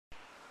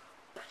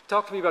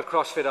Talk to me about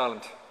CrossFit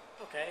Ireland.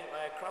 Okay,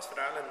 CrossFit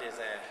Ireland is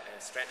a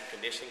strength and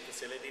conditioning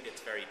facility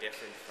that's very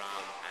different from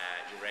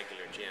your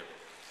regular gym.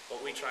 What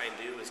we try and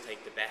do is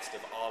take the best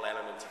of all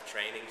elements of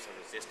training, so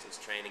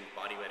resistance training,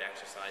 bodyweight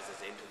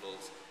exercises,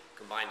 intervals,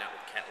 combine that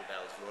with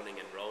kettlebells,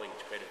 running and rowing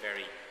to create a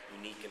very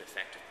unique and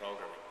effective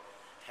programming.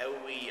 How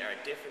we are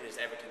different is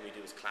everything we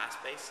do is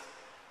class-based.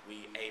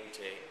 We aim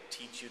to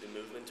teach you the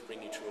movement, to bring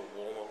you through a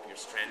warm-up, your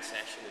strength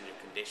session and your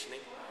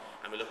conditioning.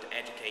 And we look to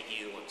educate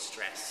you on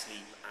stress,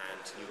 sleep and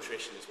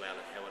nutrition as well,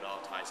 and how it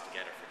all ties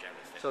together for general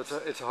fitness.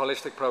 So it's a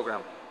holistic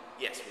program?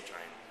 Yes, we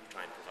try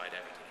and provide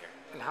everything here.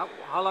 And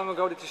how long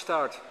ago did you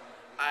start?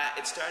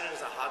 It started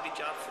as a hobby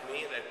job for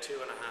me about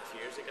 2.5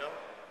 years ago,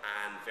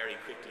 and very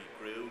quickly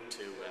grew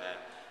to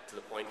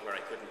the point where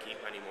I couldn't keep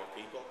any more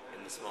people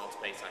in the small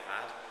space I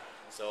had.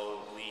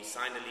 So we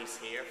signed a lease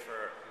here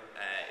for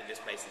in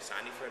this place in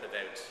Sandyford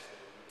about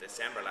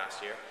December last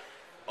year,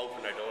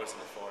 opened our doors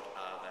on the 4th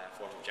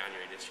of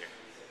January this year.